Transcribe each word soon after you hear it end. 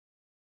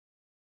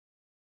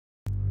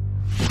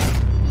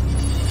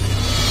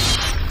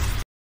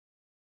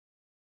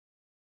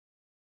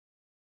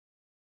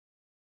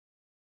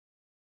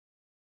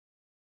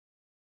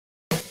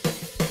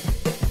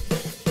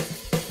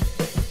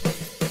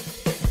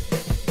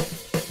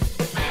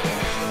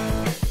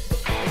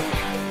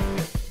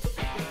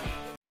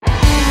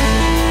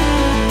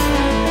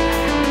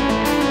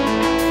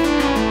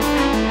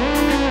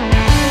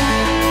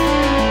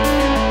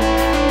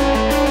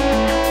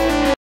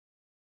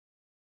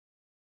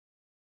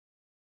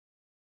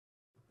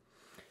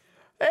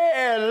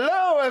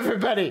Hello,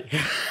 everybody!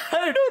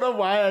 I don't know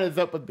why it is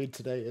up with me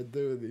today and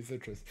doing these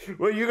intros.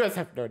 Well, you guys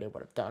have no idea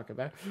what I'm talking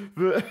about.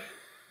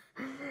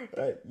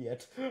 But,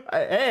 yet.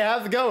 Hey,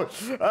 how's it going?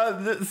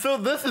 So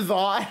this is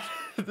odd.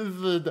 This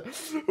is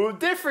a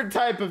different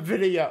type of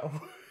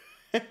video.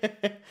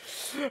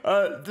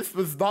 This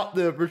was not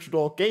the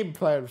original game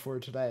plan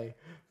for today,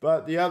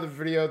 but the other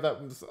video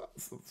that was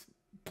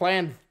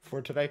planned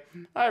for today,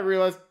 I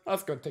realized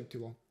that's gonna take too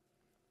long.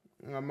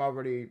 I'm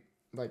already,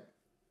 like,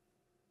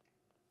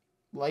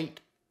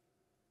 late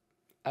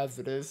as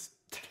it is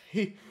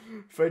today.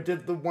 If I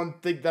did the one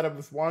thing that I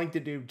was wanting to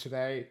do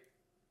today,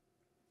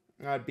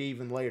 I'd be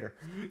even later.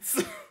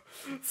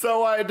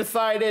 So I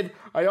decided,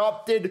 I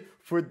opted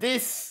for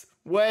this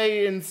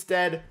way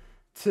instead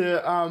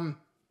to,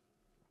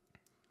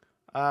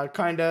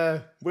 kind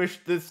of wish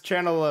this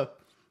channel a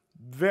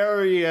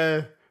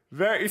very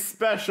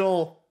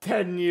special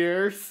 10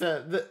 years.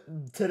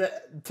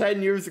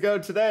 10 years ago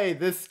today,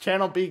 this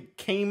channel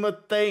became a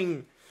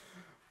thing,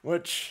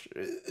 which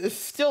is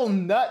still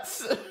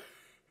nuts.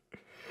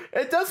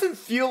 It doesn't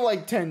feel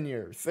like 10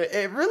 years.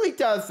 It really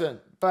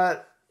doesn't,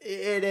 but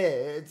it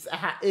is.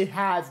 It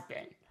has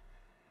been.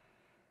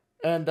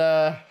 And,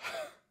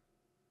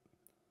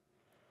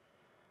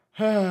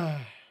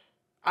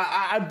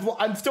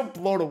 I'm still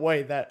blown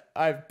away that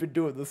I've been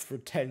doing this for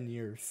 10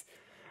 years.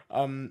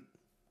 I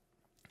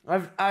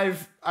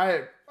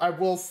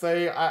will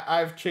say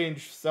I've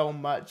changed so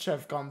much.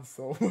 I've gotten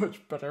so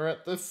much better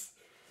at this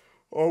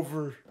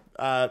over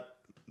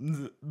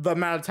the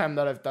amount of time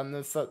that I've done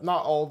this.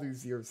 Not all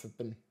these years have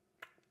been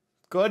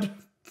good.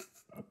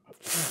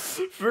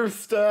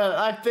 First,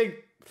 I think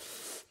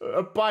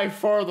by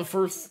far the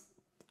first,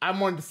 I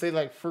wanted to say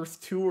like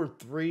first 2 or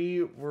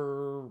 3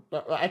 were,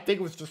 I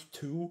think it was just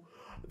 2.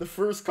 The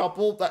first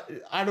couple, that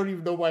I don't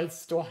even know why I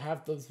still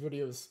have those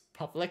videos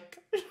public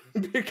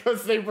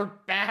because they were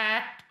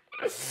bad.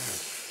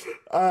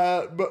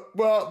 But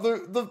well,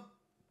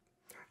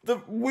 the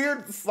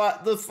weird the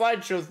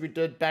slideshows we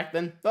did back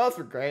then, those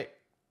were great.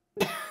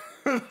 The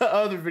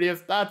other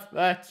videos, not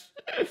much.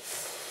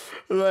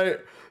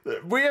 Like,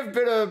 we have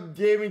been a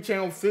gaming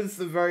channel since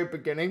the very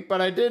beginning, but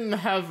I didn't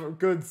have a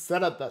good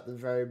setup at the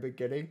very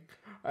beginning.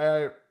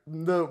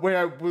 The way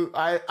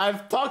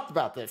I've talked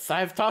about this.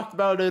 I've talked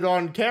about it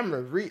on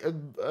camera.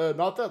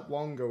 Not that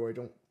long ago, I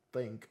don't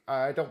think.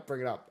 I don't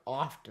bring it up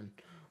often.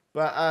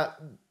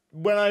 But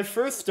when I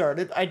first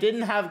started, I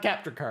didn't have a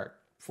capture card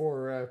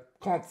for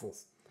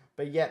consoles.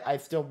 But yet, I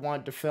still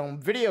wanted to film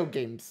video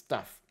game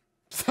stuff.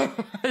 So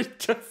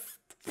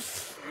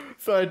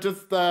I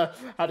just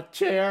had a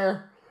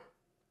chair,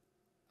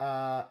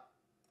 a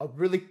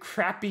really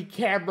crappy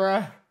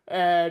camera,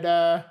 and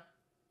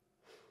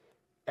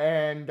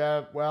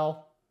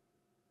well,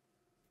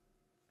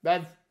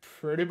 that's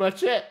pretty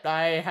much it.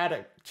 I had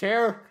a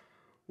chair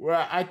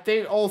where I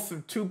think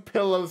also 2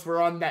 pillows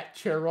were on that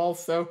chair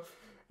also,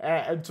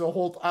 and to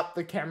hold up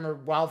the camera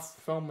whilst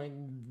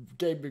filming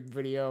gaming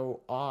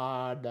video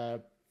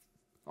on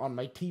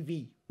my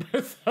TV.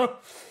 So,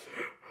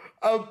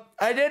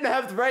 I didn't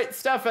have the right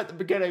stuff at the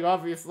beginning,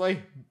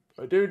 obviously.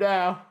 I do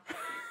now.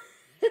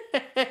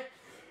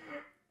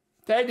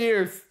 10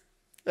 years.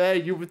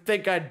 You would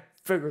think I'd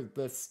figured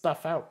this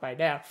stuff out by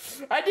now.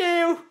 I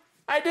do!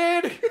 I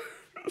did!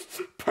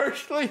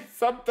 Personally,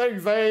 some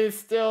things I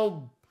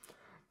still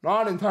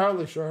not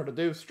entirely sure how to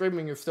do.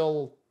 Streaming is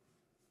still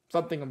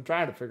something I'm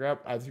trying to figure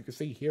out. As you can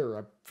see here,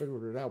 I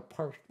figured it out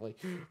partially.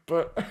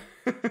 But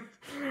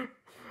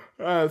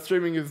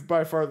streaming is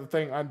by far the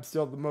thing I'm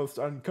still the most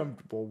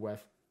uncomfortable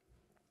with.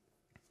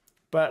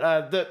 But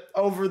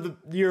over the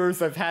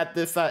years I've had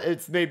this,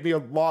 it's made me a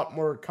lot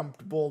more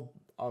comfortable,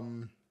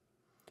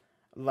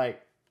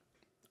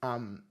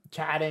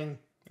 chatting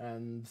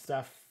and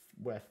stuff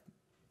with.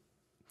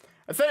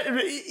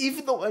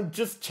 Even though I'm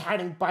just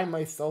chatting by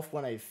myself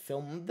when I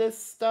film this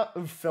stuff,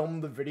 film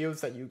the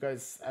videos that you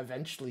guys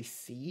eventually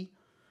see.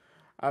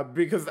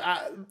 Because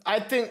I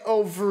think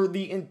over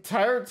the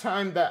entire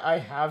time that I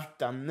have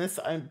done this,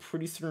 I'm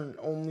pretty certain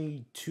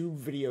only 2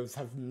 videos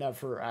have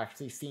never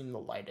actually seen the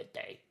light of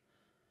day.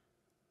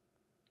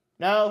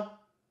 No,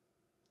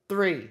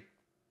 3.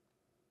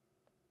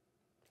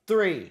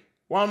 3.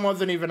 1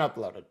 wasn't even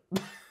uploaded.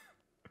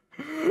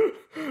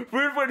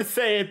 Weird way to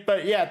say it,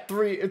 but yeah,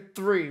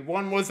 3.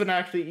 1 wasn't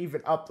actually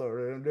even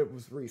uploaded, and it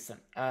was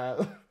recent.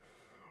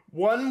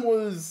 1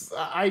 was,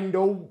 I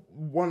know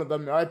one of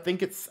them. I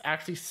think it's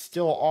actually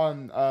still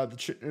on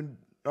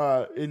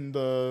in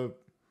the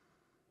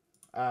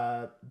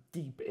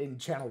deep in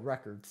channel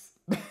records.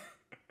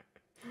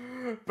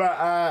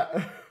 But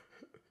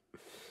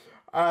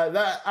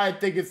that I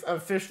think is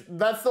official.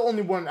 That's the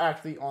only one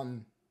actually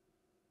on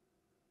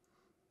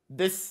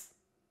this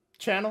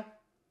channel.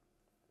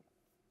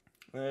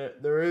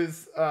 There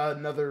is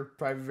another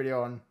private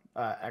video on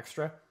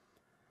Extra,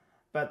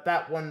 but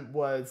that one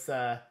was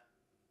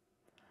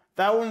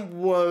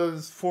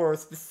for a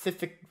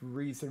specific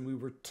reason. We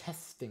were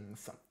testing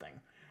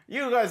something.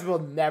 You guys will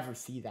never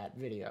see that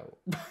video.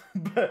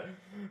 But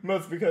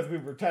most because we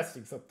were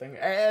testing something.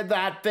 And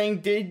that thing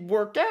did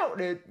work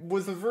out. It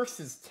was a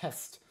versus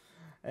test.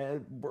 And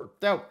it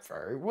worked out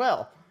very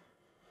well.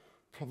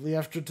 Probably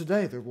after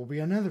today, there will be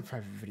another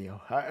private video.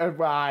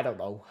 I don't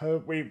know.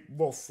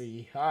 We'll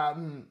see.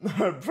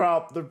 There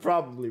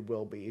probably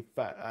will be,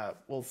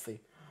 but we'll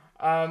see.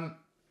 I'm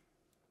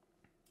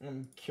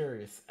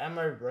curious. Am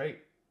I right?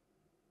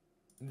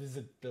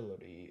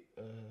 Visibility.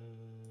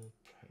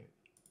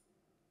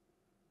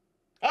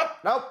 Oh,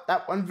 nope.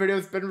 That one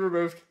video's been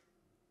removed.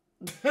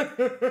 Or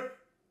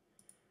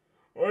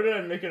did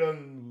I make it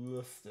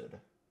unlisted?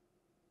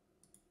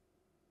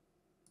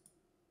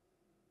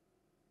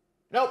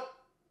 Nope.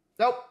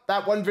 Nope.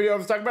 That one video I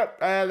was talking about,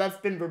 that's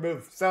been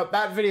removed. So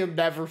that video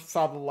never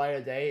saw the light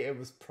of day. It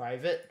was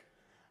private.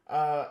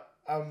 So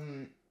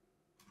I'm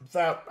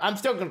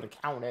still going to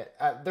count it.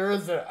 There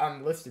is an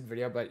unlisted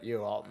video, but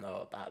you all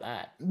know about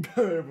that.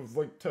 It was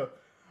linked to...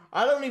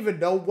 I don't even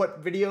know what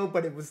video,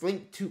 but it was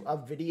linked to a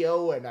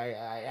video, and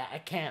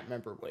I can't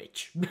remember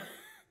which.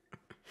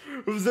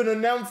 It was an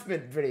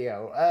announcement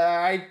video.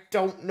 I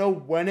don't know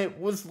when it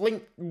was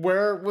linked,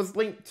 where it was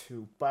linked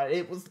to, but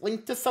it was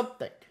linked to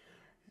something.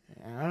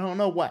 I don't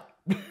know what.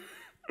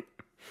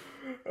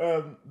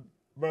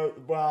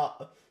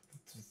 Well,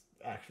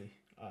 actually,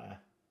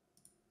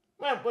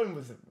 when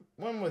was it?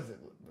 When was it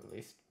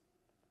released?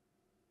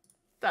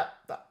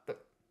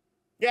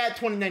 Yeah,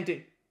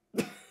 2019.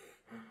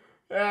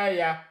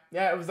 Yeah,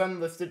 it was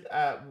unlisted.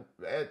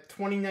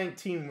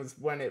 2019 was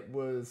when it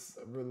was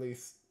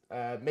released.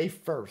 May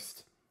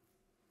 1st.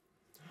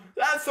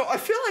 So I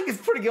feel like it's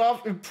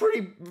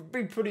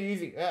pretty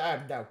easy.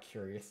 I'm now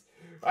curious.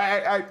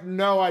 I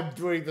know I'm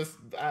doing this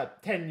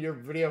 10-year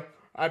video.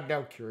 I'm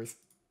now curious.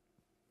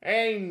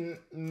 Hey,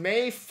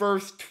 May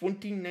 1st,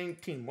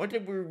 2019. What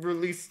did we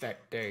release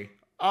that day?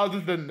 Other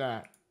than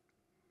that.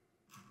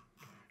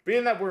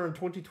 Being that we're in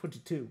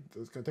 2022, so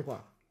it's gonna take a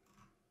while.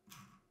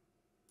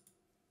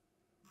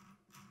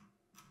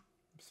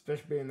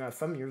 Especially being that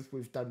some years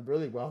we've done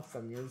really well,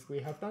 some years we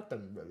have not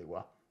done really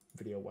well,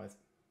 video-wise.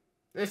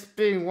 This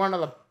being one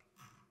of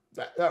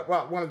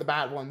the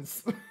bad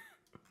ones.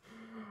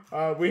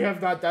 We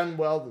have not done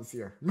well this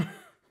year.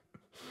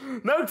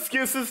 No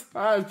excuses.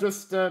 I've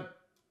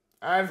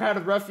had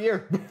a rough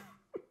year. There's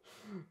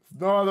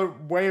no other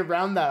way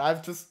around that.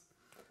 I've just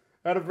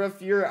had a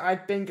rough year. I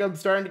think I'm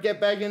starting to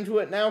get back into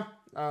it now.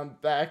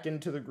 Back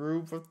into the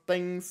groove of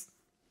things.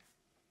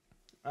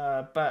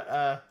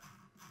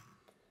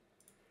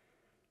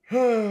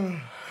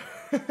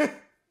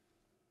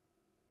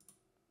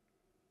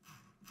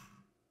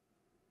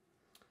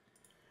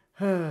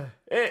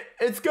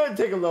 It's gonna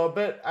take a little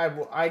bit.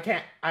 I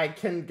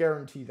can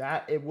guarantee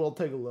that it will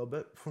take a little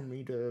bit for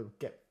me to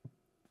get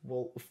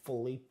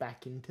fully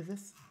back into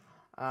this.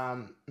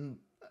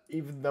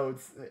 Even though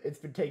it's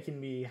been taking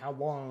me how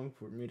long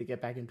for me to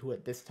get back into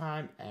it this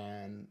time,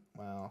 and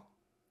well,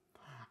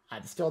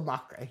 I'm still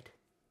not great.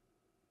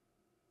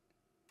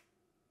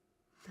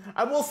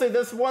 I will say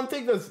this one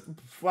thing that's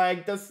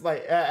flagged us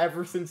like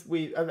ever since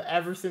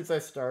I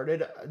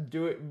started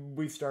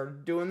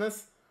doing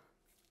this.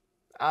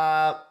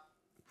 My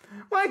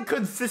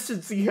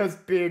consistency has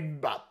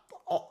been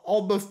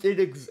almost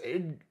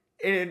inexistent.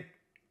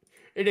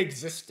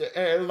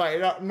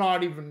 Like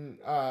not even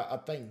a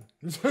thing.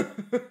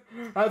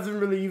 Hasn't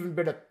really even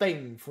been a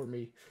thing for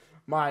me.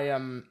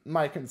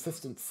 My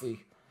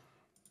consistency.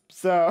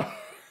 So.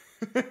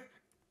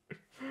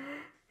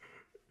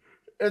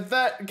 If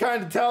that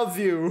kind of tells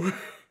you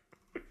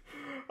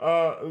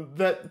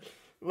that,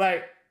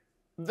 like,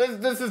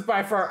 this is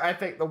by far, I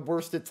think, the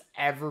worst it's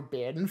ever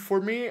been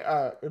for me,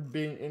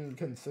 being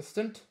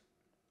inconsistent.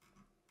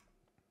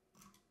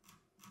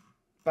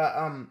 But,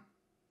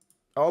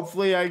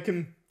 hopefully I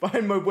can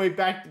find my way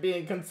back to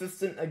being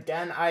consistent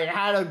again. I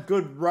had a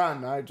good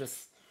run, I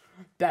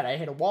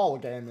hit a wall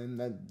again, and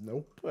then,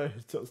 nope,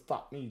 it just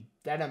stopped me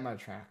dead in my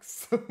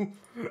tracks.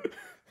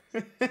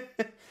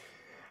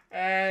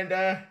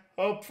 And,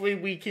 hopefully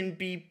we can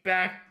be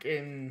back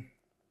in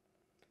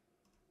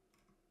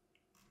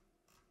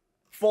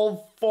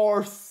full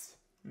force.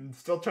 I'm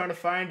still trying to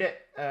find it.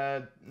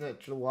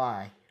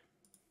 July.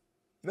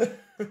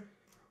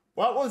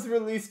 What was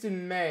released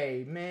in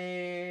May?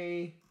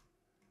 May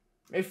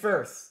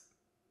 1st.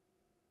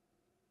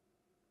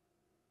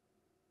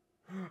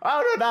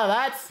 Oh, no,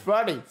 that's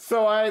funny.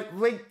 So I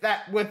linked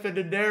that with an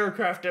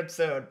Inator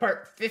episode,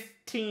 part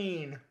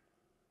 15.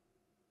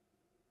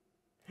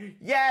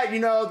 Yeah,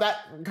 that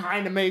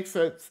kind of makes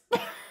sense.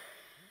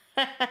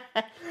 I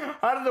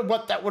don't know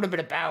what that would have been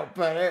about,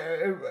 but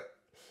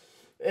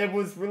it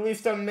was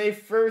released on May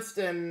 1st,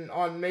 and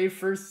on May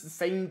 1st, the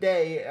same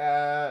day,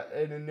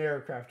 in an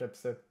aircraft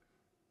episode.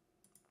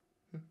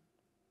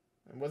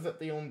 Was it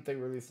the only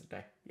thing released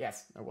today?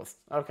 Yes, it was.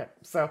 Okay,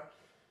 so,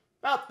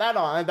 well,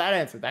 that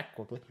answered that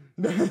quickly.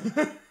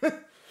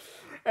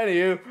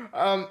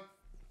 Anywho,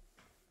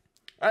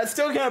 I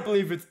still can't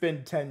believe it's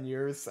been 10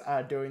 years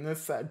doing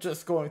this.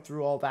 Just going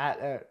through all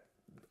that.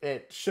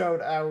 it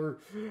showed our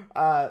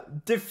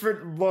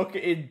different look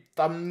in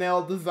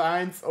thumbnail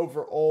designs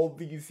over all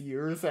these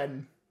years,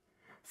 and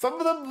some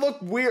of them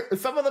look weird.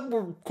 Some of them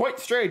were quite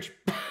strange.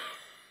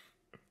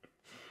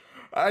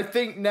 I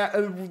think now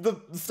the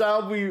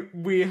style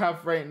we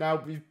have right now,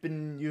 we've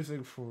been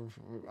using for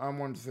I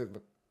want to say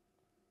like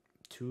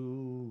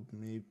 2,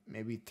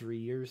 maybe 3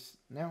 years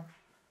now.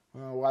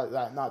 Well,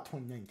 not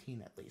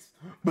 2019 at least,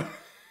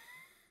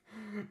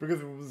 because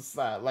it was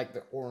like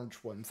the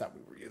orange ones that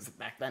we were using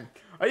back then.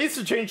 I used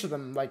to change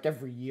them like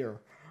every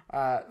year.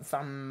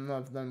 Some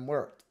of them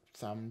worked,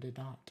 some did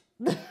not.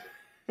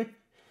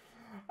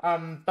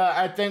 But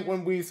I think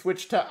when we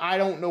switched to, I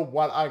don't know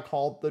what I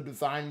called the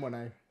design when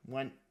I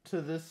went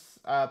to this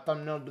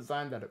thumbnail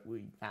design that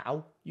we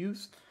now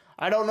use.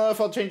 I don't know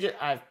if I'll change it.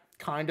 I've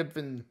kind of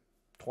been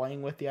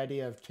toying with the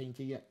idea of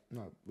changing it.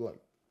 No, like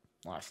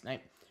last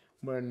night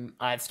when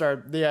I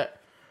started the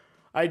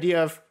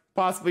idea of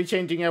possibly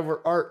changing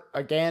our art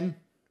again,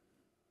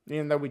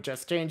 even though we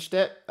just changed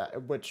it,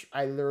 which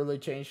I literally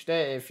changed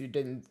it. If you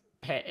didn't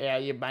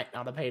pay, you might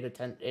not have paid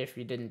attention. If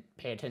you didn't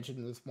pay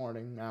attention this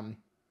morning,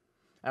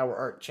 our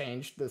art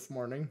changed this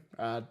morning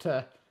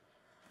to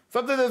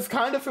something that's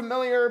kind of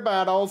familiar,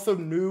 but also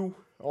new.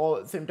 All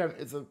at the same time,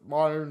 it's a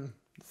modern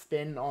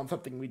spin on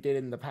something we did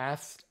in the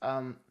past.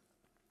 It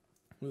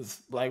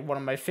was like one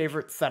of my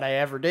favorites that I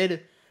ever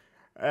did.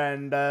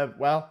 And,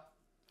 well,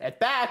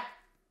 at that,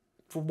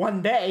 for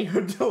one day,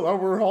 until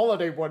our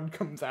holiday one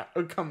comes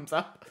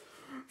up.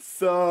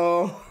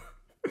 So,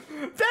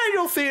 then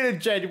you'll see it in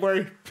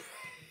January.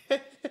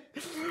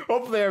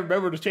 Hopefully I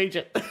remember to change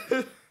it.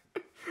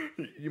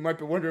 You might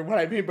be wondering what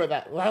I mean by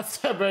that.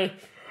 Last time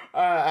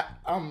I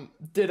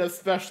did a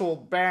special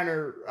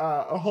banner,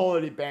 a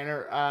holiday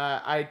banner,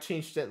 I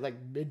changed it like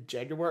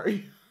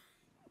mid-January.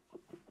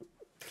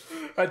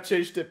 I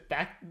changed it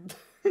back.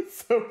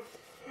 So,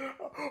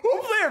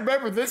 hopefully I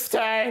remember this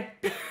time.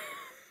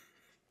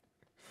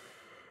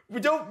 We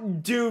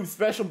don't do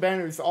special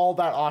banners all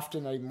that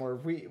often anymore.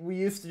 We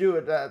used to do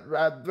it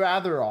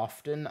rather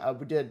often.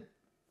 We did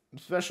a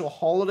special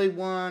holiday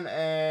one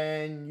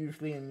and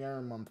usually an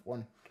air month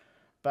one.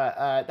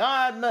 But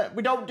no,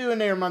 we don't do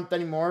an air month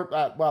anymore.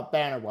 Well,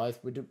 banner-wise,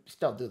 we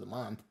still do the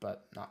month,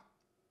 but not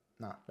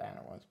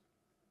banner-wise.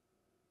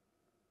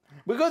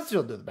 We could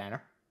still do the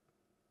banner.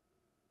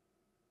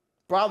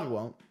 Probably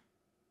won't.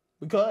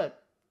 We could.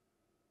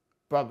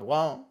 Probably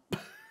won't.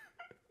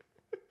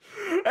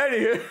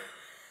 Anywho.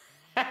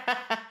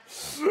 I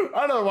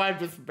don't know why I'm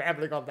just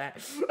babbling on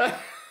that.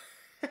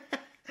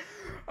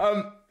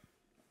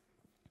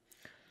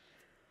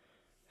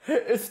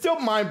 It's still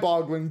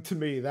mind-boggling to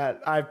me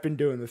that I've been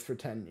doing this for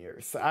 10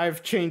 years.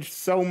 I've changed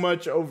so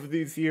much over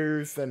these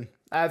years, and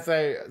as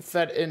I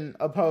said in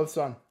a post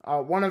on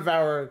one of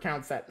our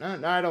accounts that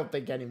I don't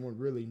think anyone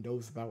really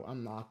knows about,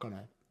 I'm not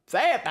gonna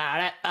say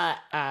about it,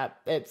 but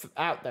it's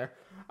out there.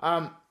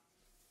 I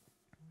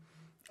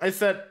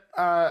said,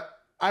 I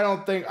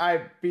don't think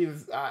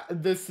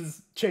this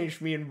has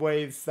changed me in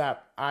ways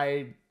that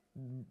I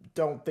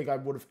don't think I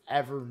would have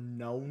ever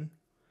known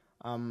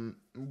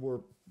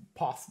were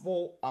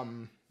possible.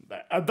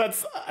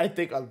 That's, I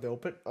think, a little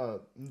bit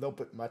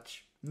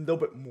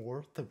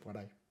more than what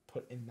I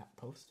put in that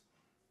post.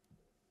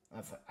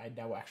 I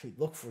now actually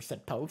look for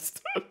said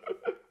post.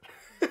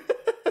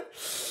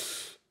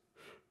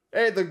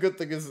 Hey, the good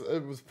thing is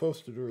it was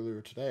posted earlier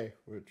today,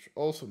 which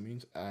also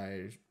means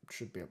I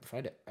should be able to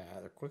find it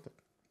rather quickly.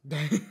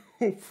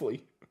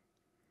 Hopefully.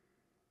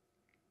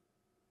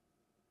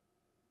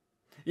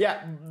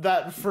 Yeah,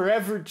 that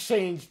forever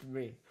changed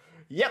me.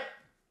 Yep.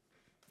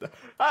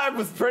 I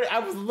was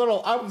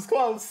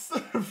close.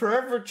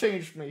 Forever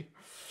changed me.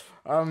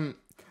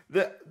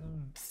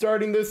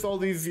 Starting this all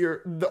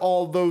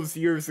those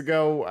years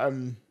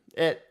ago,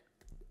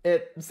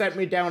 it sent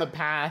me down a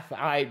path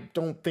I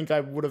don't think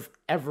I would have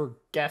ever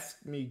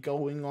guessed me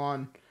going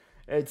on.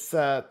 It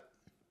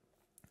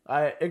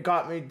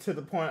got me to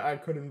the point I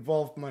could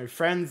involve my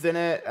friends in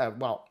it.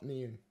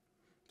 Me and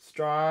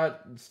Straw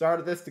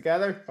started this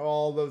together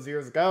all those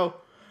years ago,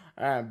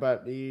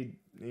 but he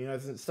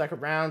hasn't stuck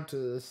around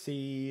to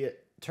see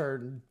it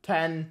turn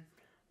 10.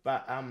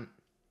 But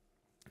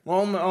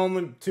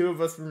only 2 of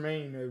us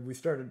remain. We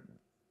started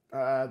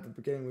at the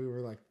beginning. We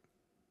were like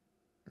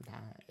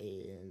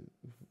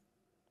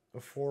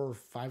 4 or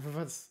 5 of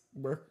us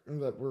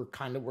that were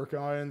kind of working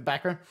on it in the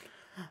background.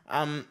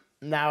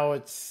 Now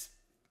it's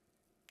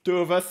 2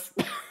 of us,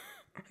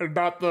 and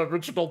not the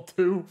original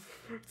 2.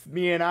 It's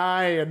me and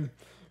I, and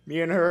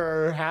me and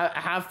her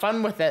have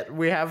fun with it.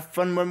 We have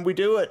fun when we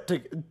do it, to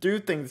do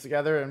things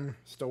together, and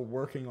still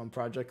working on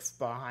projects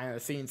behind the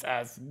scenes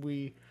as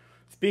we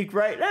speak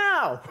right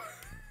now.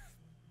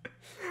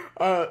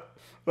 2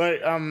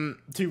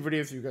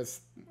 videos you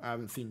guys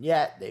haven't seen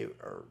yet. They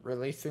are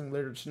releasing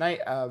later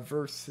tonight.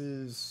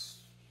 Versus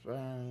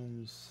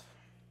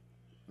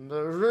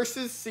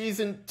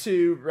season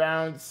 2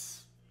 rounds.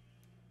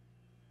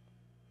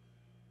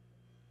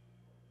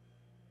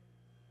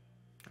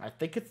 I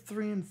think it's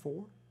 3 and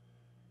 4.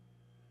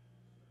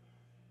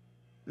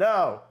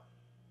 No,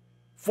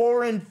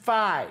 4 and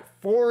 5.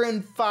 4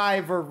 and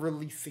 5 are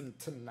releasing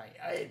tonight.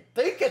 I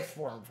think it's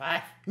 4 and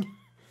 5.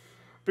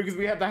 Because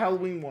we had the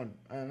Halloween one,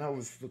 and that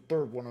was the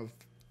third one of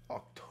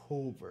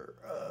October.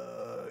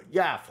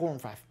 Yeah, 4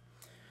 and 5.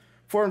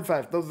 4 and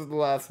 5. Those are the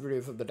last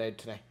videos of the day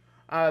today.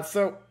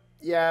 So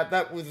yeah,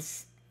 that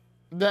was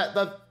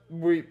that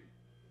we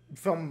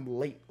filmed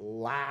late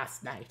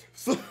last night.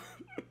 So,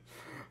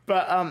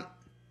 but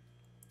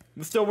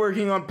we're still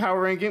working on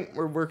power ranking.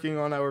 We're working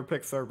on our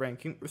Pixar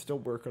ranking. We're still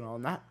working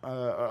on that.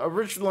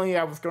 Originally,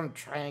 I was going to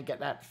try and get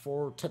that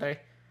for today.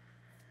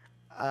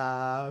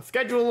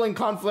 Scheduling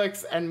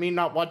conflicts and me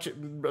not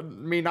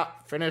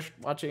finished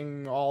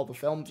watching all the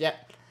films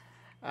yet,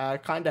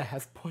 kind of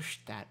has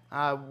pushed that.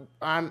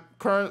 I'm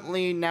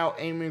currently now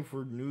aiming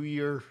for New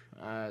Year.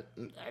 I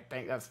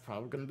think that's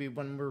probably going to be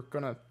when we're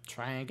going to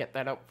try and get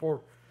that out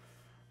for.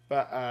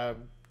 But,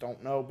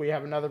 don't know. We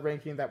have another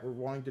ranking that we're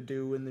wanting to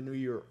do in the new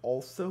year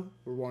also.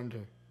 We're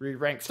wanting to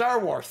re-rank Star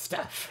Wars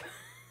stuff.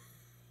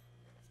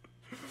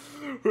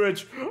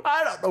 Which,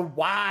 I don't know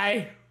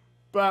why,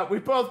 but we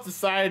both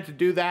decided to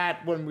do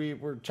that when we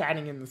were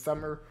chatting in the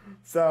summer.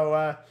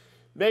 So,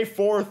 May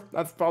 4th,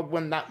 that's probably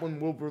when that one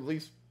will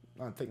release.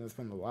 I think that's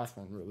when the last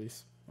one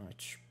released.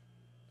 Which,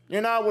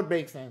 would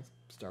make sense.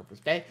 Star Wars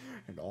Day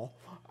and all.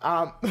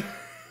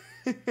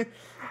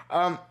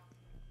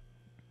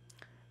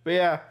 But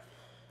yeah.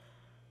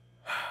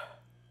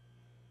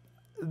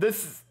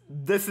 This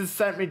has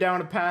sent me down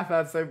a path,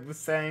 as I was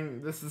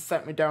saying. This has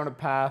sent me down a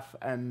path,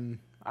 and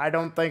I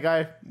don't think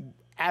I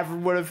ever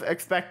would have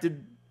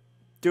expected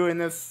doing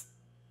this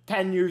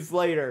 10 years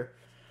later.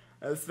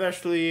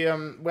 Especially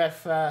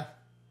with the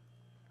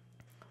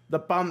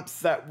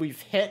bumps that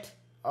we've hit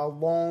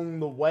along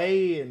the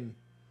way, and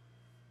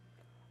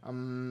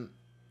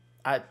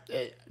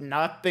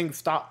nothing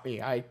stopped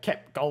me. I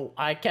kept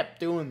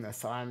doing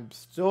this. I'm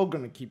still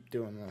gonna keep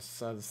doing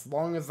this as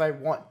long as I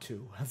want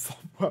to, as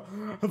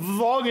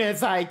long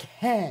as I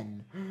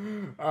can.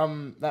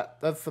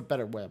 That's a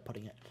better way of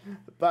putting it.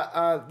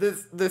 But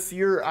this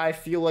year, I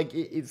feel like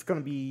it's gonna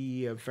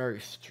be a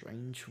very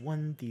strange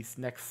one. These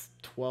next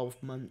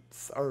 12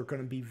 months are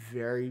gonna be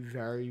very,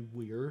 very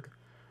weird,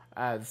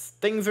 as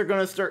things are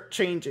gonna start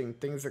changing.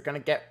 Things are gonna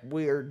get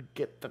weird.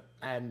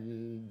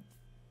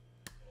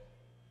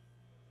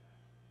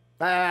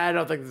 I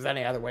don't think there's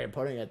any other way of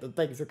putting it.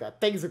 Things are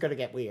gonna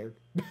get weird.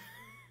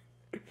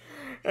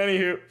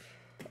 Anywho,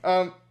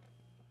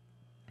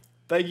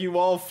 thank you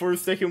all for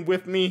sticking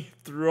with me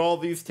through all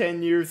these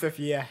 10 years. If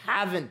you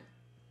haven't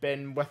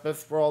been with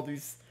us for all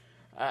these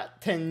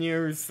 10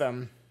 years,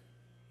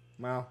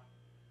 well,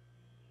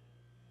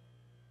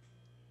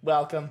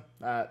 welcome.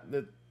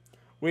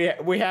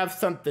 We have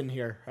something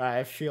here.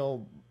 I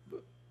feel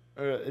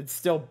it's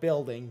still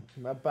building,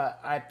 but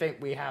I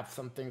think we have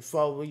something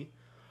slowly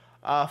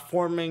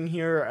forming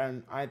here,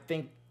 and I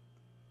think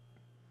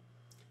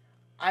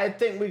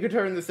we could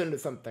turn this into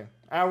something.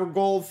 Our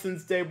goal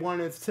since day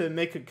one is to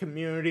make a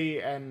community,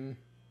 and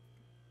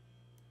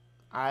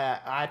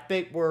I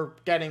think we're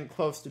getting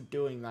close to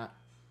doing that.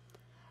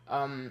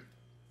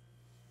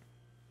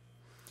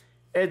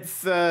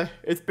 It's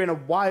been a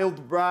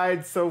wild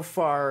ride so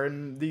far,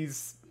 and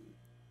these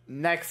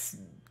next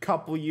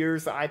couple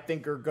years I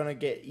think are gonna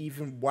get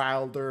even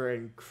wilder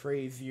and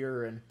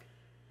crazier, and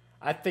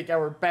I think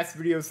our best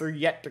videos are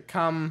yet to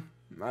come.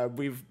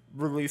 We've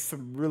released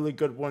some really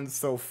good ones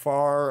so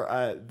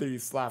far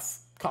these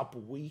last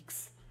couple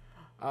weeks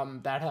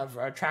that have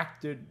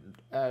attracted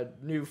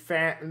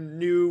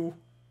new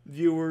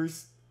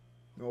viewers.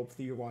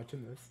 Hopefully you're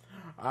watching this.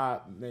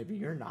 Maybe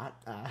you're not.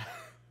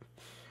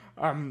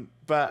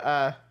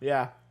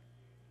 Yeah.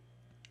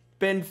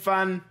 Been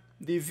fun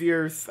these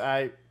years.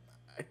 I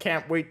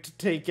can't wait to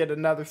take it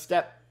another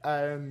step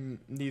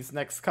these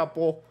next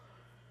couple.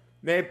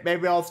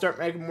 Maybe I'll start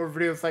making more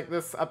videos like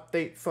this,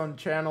 updates on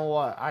channel.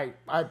 I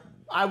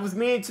was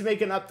meaning to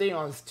make an update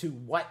on as to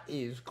what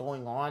is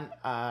going on.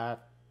 I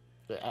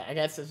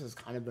guess this is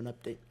kind of an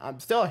update. I'm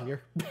still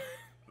here.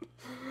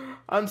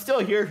 I'm still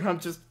here.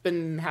 I've just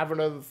been having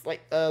a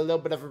little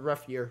bit of a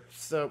rough year.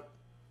 So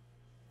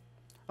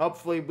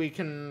hopefully we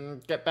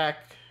can get back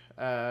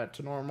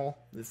to normal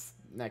this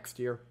next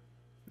year.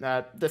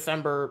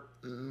 December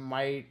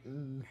might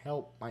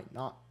help, might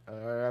not.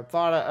 I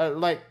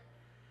thought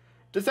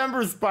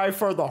December is by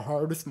far the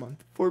hardest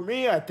month for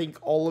me. I think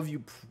all of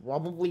you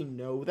probably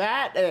know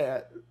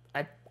that.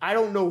 I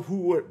don't know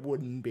who it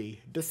wouldn't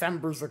be.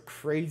 December's a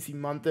crazy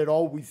month. It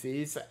always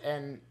is.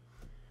 And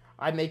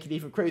I make it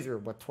even crazier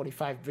with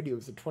 25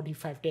 videos in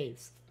 25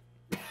 days.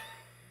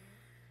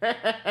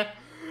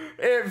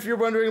 If you're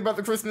wondering about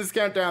the Christmas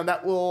countdown,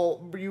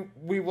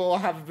 we will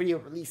have a video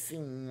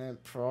releasing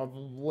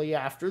probably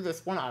after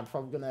this one. I'm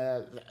probably going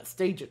to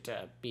stage it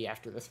to be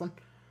after this one.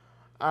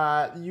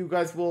 You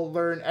guys will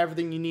learn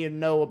everything you need to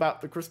know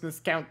about the Christmas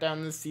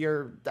countdown this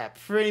year.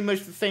 That's pretty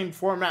much the same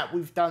format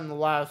we've done the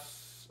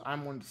last,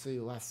 I'm going to say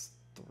last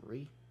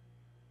three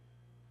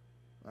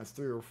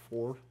or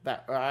four.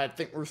 That I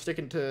think we're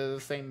sticking to the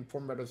same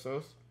format as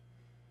those.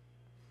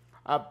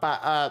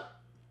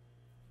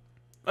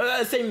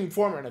 Same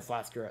format as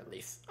last year, at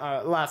least.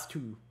 Last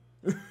two.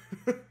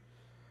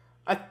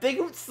 I think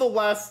it's the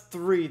last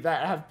 3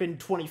 that have been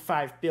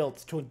 25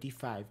 builds,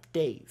 25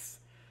 days.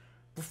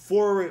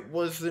 Before it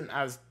wasn't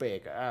as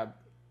big.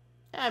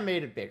 I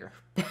made it bigger.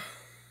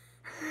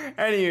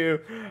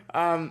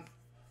 Anywho,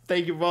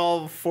 thank you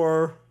all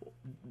for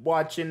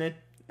watching it.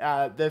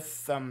 Thank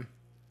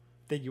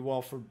you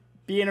all for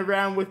being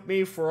around with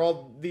me for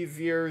all these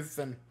years,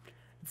 and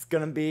it's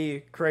gonna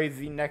be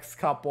crazy next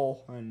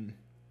couple, and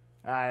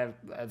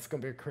it's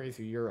gonna be a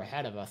crazy year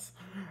ahead of us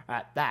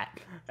at that.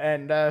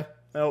 And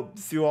I'll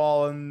see you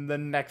all in the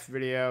next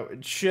video.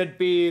 It should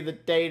be the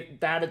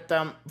data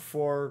dump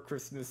for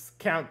Christmas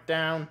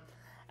countdown.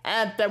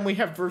 And then we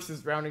have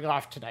versus rounding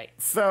off tonight.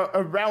 So,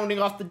 rounding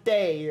off the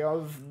day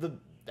of the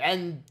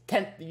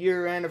 10th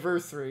year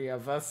anniversary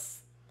of us.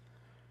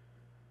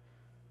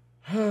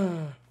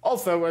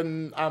 Also,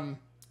 and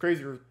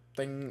crazier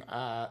thing,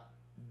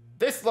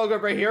 this logo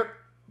right here,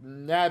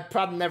 I'm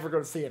probably never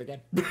going to see it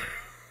again.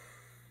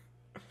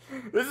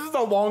 This is the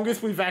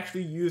longest we've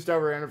actually used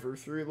our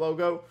anniversary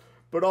logo.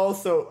 But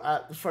also,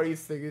 the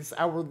funniest thing is,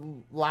 our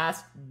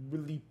last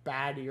really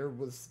bad year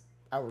was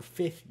our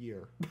 5th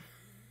year.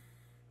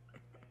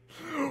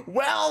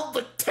 Well,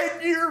 the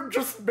 10 year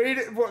just made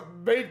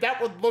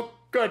that one look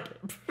good.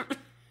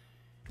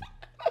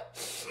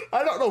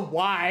 I don't know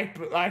why,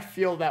 but I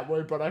feel that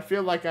way. But I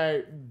feel like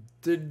I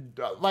did,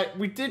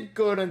 we did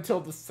good until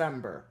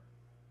December.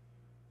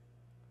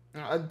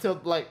 Until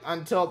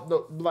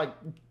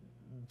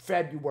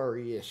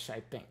February-ish,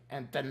 I think.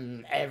 And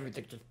then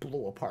everything just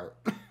blew apart.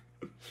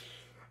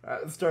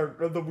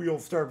 The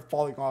wheels started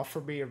falling off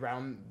for me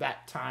around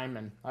that time,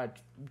 and I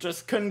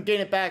just couldn't gain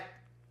it back.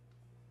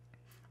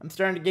 I'm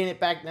starting to gain it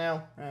back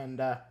now, and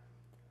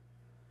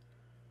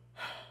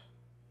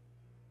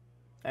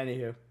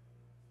anywho,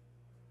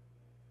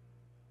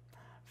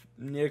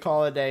 I need to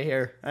call it a day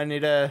here. I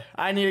need to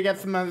get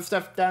some other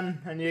stuff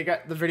done. I need to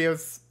get the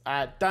videos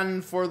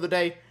done for the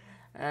day,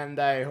 and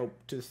I hope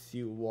to see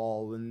you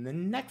all in the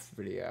next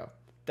video.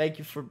 Thank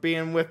you for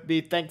being with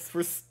me. Thanks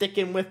for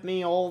sticking with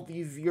me all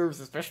these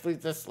years, especially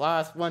this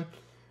last one.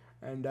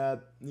 And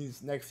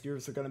these next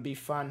years are gonna be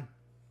fun.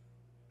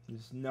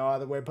 There's no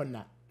other way of putting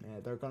that. Yeah,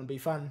 they're gonna be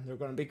fun. They're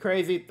gonna be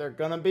crazy. They're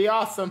gonna be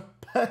awesome.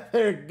 But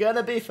they're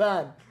gonna be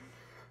fun.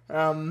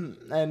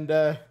 I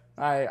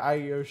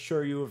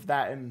assure you of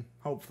that, and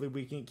hopefully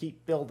we can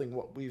keep building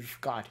what we've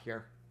got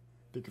here,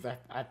 because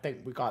I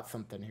think we got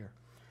something here.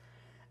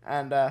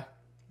 And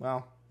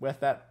well,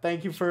 with that,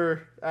 thank you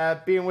for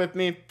being with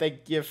me.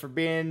 Thank you for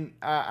being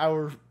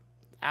our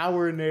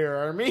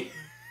Inator army.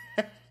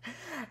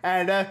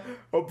 And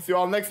hope to see you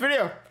all in the next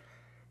video.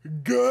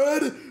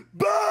 Good